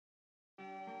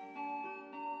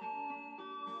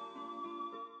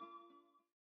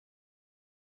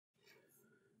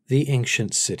The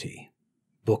Ancient City,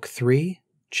 Book 3,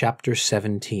 Chapter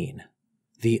 17,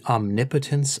 The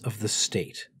Omnipotence of the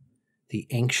State. The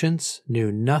ancients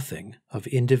knew nothing of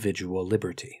individual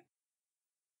liberty.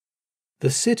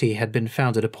 The city had been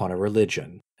founded upon a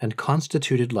religion, and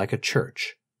constituted like a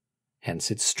church,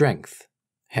 hence its strength,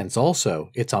 hence also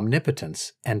its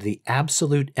omnipotence and the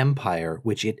absolute empire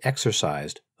which it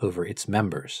exercised over its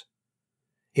members.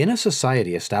 In a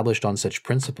society established on such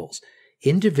principles,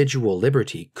 individual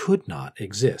liberty could not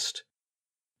exist.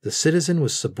 The citizen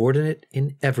was subordinate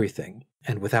in everything,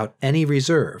 and without any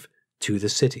reserve, to the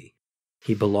city.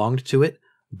 He belonged to it,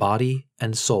 body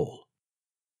and soul.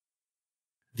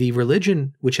 The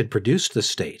religion which had produced the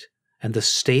state, and the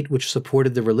state which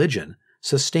supported the religion,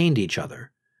 sustained each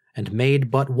other, and made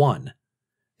but one.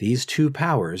 These two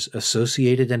powers,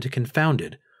 associated and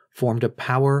confounded, formed a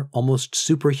power almost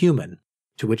superhuman,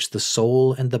 to which the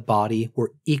soul and the body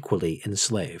were equally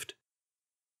enslaved.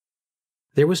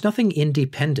 There was nothing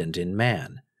independent in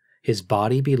man. His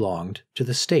body belonged to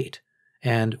the state,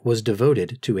 and was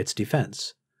devoted to its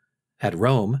defense. At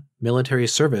Rome, military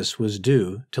service was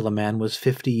due till a man was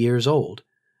 50 years old,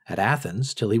 at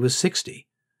Athens till he was 60,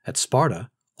 at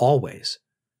Sparta always.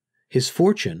 His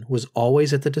fortune was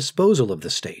always at the disposal of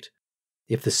the state.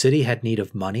 If the city had need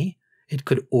of money, it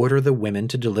could order the women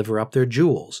to deliver up their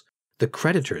jewels, the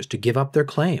creditors to give up their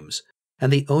claims,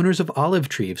 and the owners of olive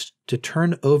trees to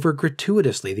turn over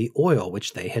gratuitously the oil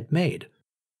which they had made.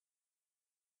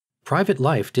 Private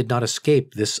life did not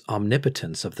escape this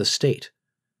omnipotence of the state.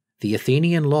 The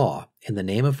Athenian law, in the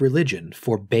name of religion,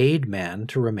 forbade man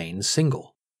to remain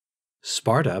single.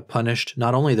 Sparta punished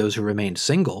not only those who remained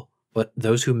single, but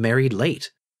those who married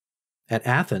late. At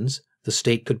Athens, the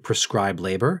state could prescribe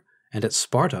labor, and at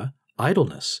Sparta,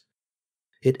 idleness.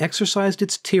 It exercised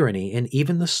its tyranny in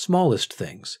even the smallest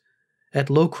things. At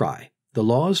Locri, the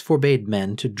laws forbade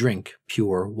men to drink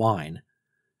pure wine.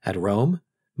 At Rome,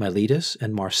 Miletus,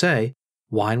 and Marseille,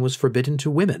 wine was forbidden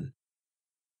to women.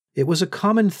 It was a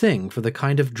common thing for the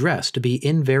kind of dress to be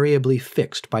invariably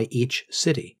fixed by each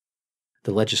city.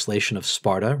 The legislation of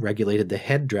Sparta regulated the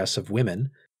headdress of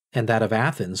women, and that of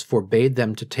Athens forbade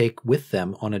them to take with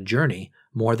them on a journey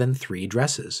more than 3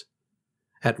 dresses.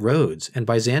 At Rhodes and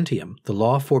Byzantium, the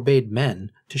law forbade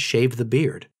men to shave the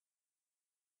beard.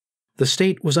 The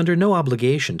state was under no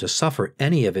obligation to suffer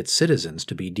any of its citizens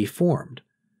to be deformed.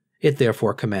 It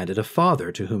therefore commanded a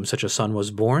father to whom such a son was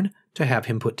born to have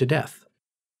him put to death.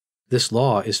 This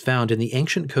law is found in the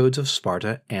ancient codes of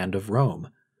Sparta and of Rome.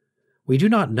 We do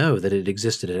not know that it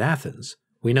existed at Athens.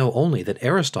 We know only that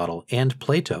Aristotle and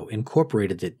Plato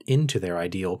incorporated it into their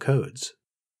ideal codes.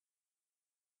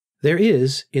 There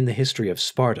is, in the history of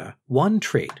Sparta, one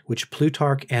trait which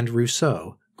Plutarch and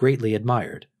Rousseau greatly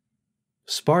admired.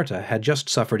 Sparta had just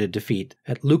suffered a defeat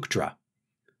at Leuctra,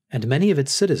 and many of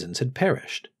its citizens had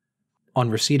perished. On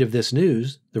receipt of this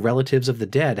news, the relatives of the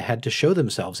dead had to show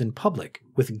themselves in public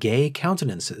with gay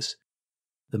countenances.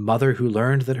 The mother who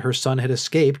learned that her son had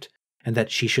escaped, and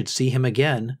that she should see him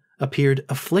again, appeared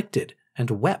afflicted and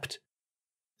wept.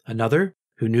 Another,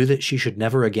 who knew that she should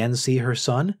never again see her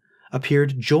son,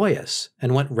 appeared joyous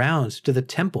and went round to the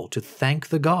temple to thank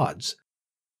the gods.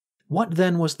 What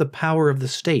then was the power of the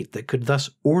state that could thus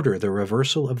order the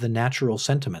reversal of the natural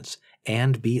sentiments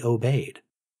and be obeyed?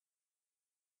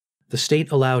 The state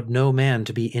allowed no man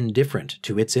to be indifferent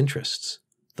to its interests.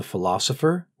 The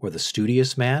philosopher or the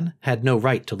studious man had no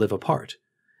right to live apart.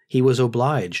 He was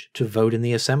obliged to vote in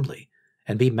the assembly,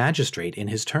 and be magistrate in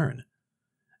his turn.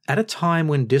 At a time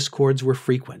when discords were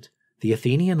frequent, the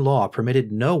Athenian law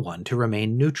permitted no one to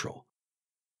remain neutral.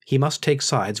 He must take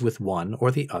sides with one or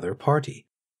the other party.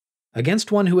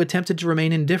 Against one who attempted to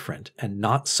remain indifferent and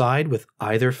not side with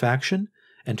either faction,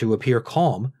 and to appear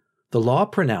calm, the law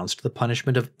pronounced the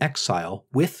punishment of exile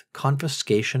with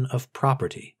confiscation of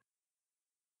property.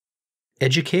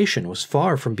 Education was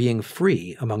far from being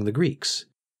free among the Greeks.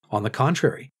 On the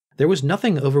contrary, there was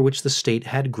nothing over which the state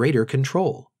had greater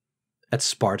control. At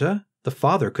Sparta, the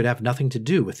father could have nothing to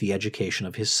do with the education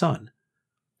of his son.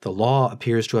 The law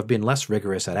appears to have been less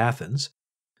rigorous at Athens.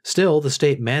 Still, the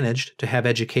state managed to have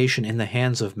education in the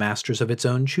hands of masters of its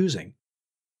own choosing.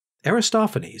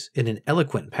 Aristophanes, in an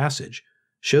eloquent passage,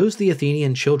 shows the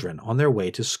Athenian children on their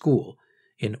way to school.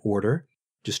 In order,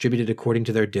 distributed according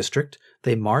to their district,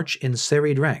 they march in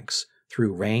serried ranks,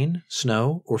 through rain,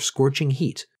 snow, or scorching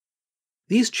heat.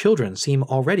 These children seem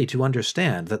already to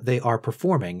understand that they are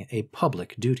performing a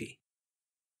public duty.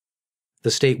 The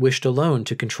state wished alone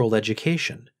to control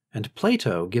education, and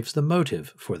Plato gives the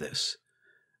motive for this.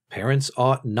 Parents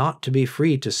ought not to be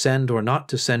free to send or not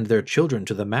to send their children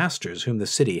to the masters whom the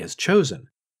city has chosen,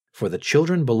 for the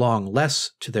children belong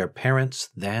less to their parents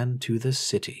than to the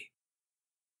city.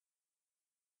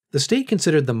 The state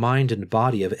considered the mind and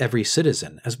body of every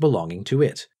citizen as belonging to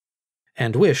it,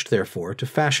 and wished, therefore, to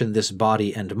fashion this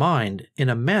body and mind in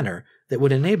a manner that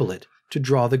would enable it to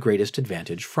draw the greatest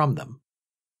advantage from them.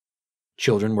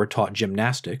 Children were taught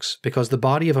gymnastics because the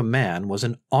body of a man was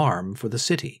an arm for the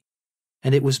city,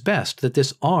 and it was best that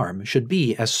this arm should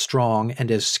be as strong and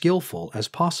as skillful as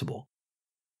possible.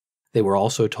 They were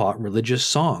also taught religious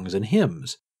songs and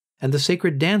hymns, and the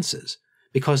sacred dances,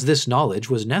 because this knowledge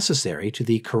was necessary to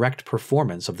the correct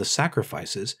performance of the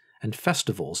sacrifices and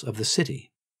festivals of the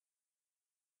city.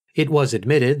 It was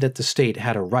admitted that the state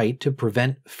had a right to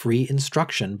prevent free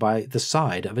instruction by the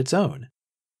side of its own.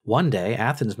 One day,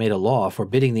 Athens made a law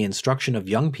forbidding the instruction of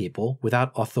young people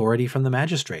without authority from the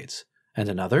magistrates, and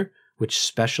another which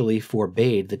specially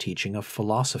forbade the teaching of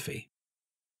philosophy.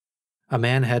 A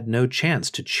man had no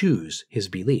chance to choose his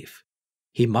belief.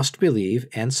 He must believe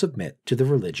and submit to the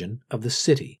religion of the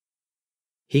city.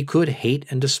 He could hate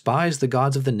and despise the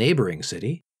gods of the neighboring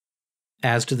city.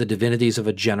 As to the divinities of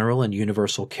a general and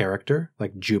universal character,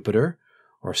 like Jupiter,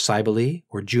 or Cybele,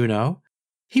 or Juno,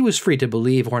 he was free to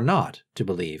believe or not to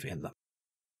believe in them.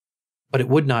 But it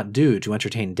would not do to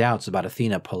entertain doubts about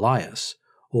Athena Polias,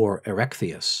 or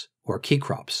Erechtheus, or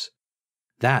Cecrops.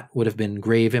 That would have been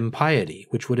grave impiety,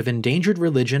 which would have endangered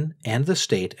religion and the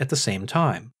state at the same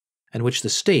time, and which the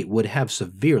state would have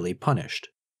severely punished.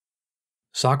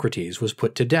 Socrates was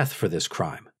put to death for this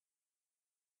crime.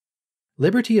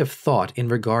 Liberty of thought in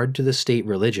regard to the state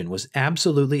religion was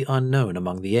absolutely unknown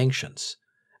among the ancients.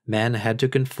 Men had to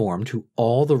conform to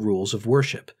all the rules of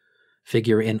worship,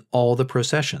 figure in all the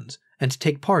processions, and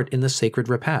take part in the sacred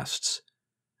repasts.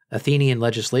 Athenian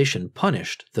legislation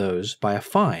punished those by a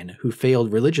fine who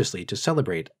failed religiously to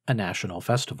celebrate a national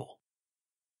festival.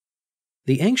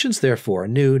 The ancients, therefore,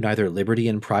 knew neither liberty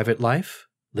in private life,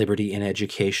 liberty in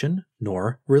education,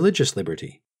 nor religious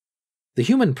liberty. The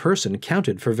human person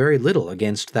counted for very little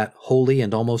against that holy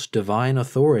and almost divine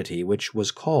authority which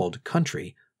was called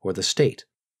country or the state.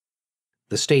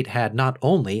 The state had not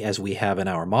only, as we have in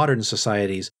our modern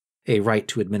societies, a right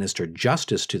to administer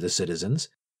justice to the citizens,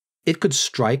 it could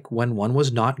strike when one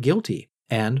was not guilty,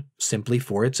 and simply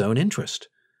for its own interest.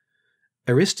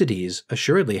 Aristides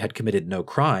assuredly had committed no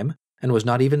crime, and was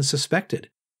not even suspected,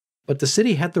 but the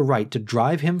city had the right to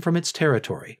drive him from its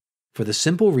territory, for the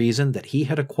simple reason that he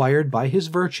had acquired by his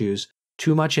virtues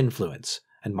too much influence,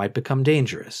 and might become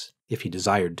dangerous, if he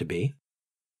desired to be.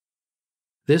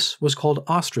 This was called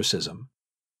ostracism.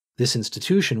 This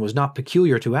institution was not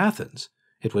peculiar to Athens.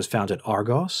 It was found at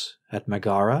Argos, at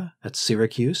Megara, at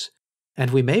Syracuse,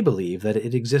 and we may believe that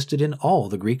it existed in all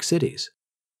the Greek cities.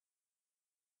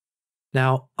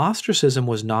 Now, ostracism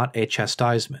was not a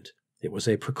chastisement. It was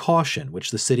a precaution which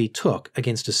the city took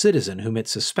against a citizen whom it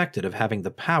suspected of having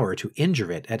the power to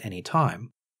injure it at any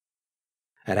time.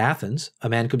 At Athens, a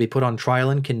man could be put on trial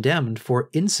and condemned for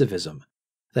incivism,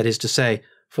 that is to say,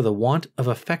 for the want of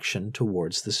affection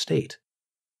towards the state.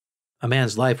 A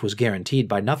man's life was guaranteed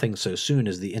by nothing so soon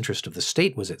as the interest of the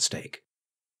state was at stake.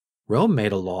 Rome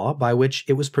made a law by which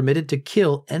it was permitted to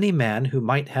kill any man who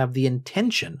might have the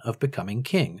intention of becoming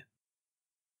king.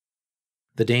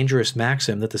 The dangerous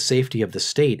maxim that the safety of the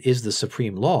state is the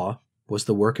supreme law was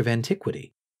the work of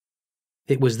antiquity.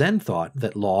 It was then thought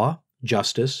that law,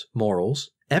 justice, morals,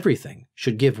 everything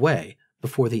should give way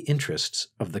before the interests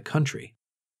of the country.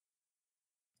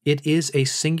 It is a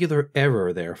singular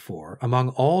error, therefore, among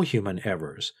all human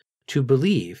errors, to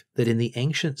believe that in the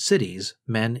ancient cities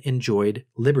men enjoyed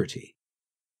liberty.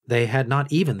 They had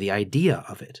not even the idea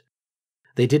of it.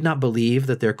 They did not believe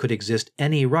that there could exist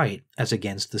any right as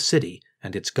against the city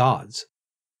and its gods.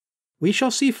 We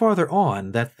shall see farther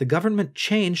on that the government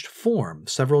changed form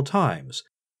several times,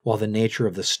 while the nature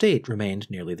of the state remained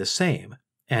nearly the same,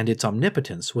 and its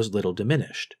omnipotence was little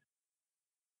diminished.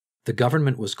 The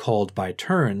government was called by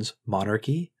turns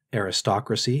monarchy,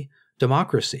 aristocracy,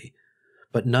 democracy,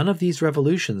 but none of these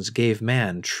revolutions gave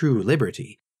man true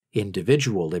liberty,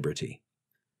 individual liberty.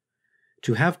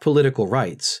 To have political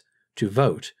rights, to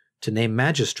vote, to name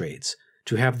magistrates,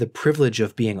 to have the privilege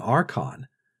of being archon,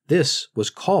 this was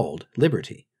called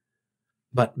liberty.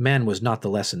 But man was not the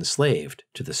less enslaved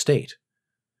to the state.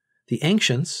 The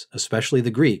ancients, especially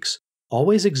the Greeks,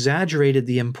 always exaggerated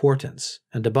the importance,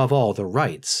 and above all the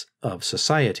rights, of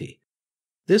society.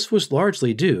 This was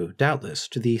largely due, doubtless,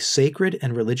 to the sacred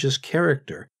and religious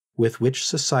character with which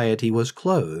society was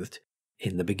clothed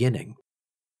in the beginning.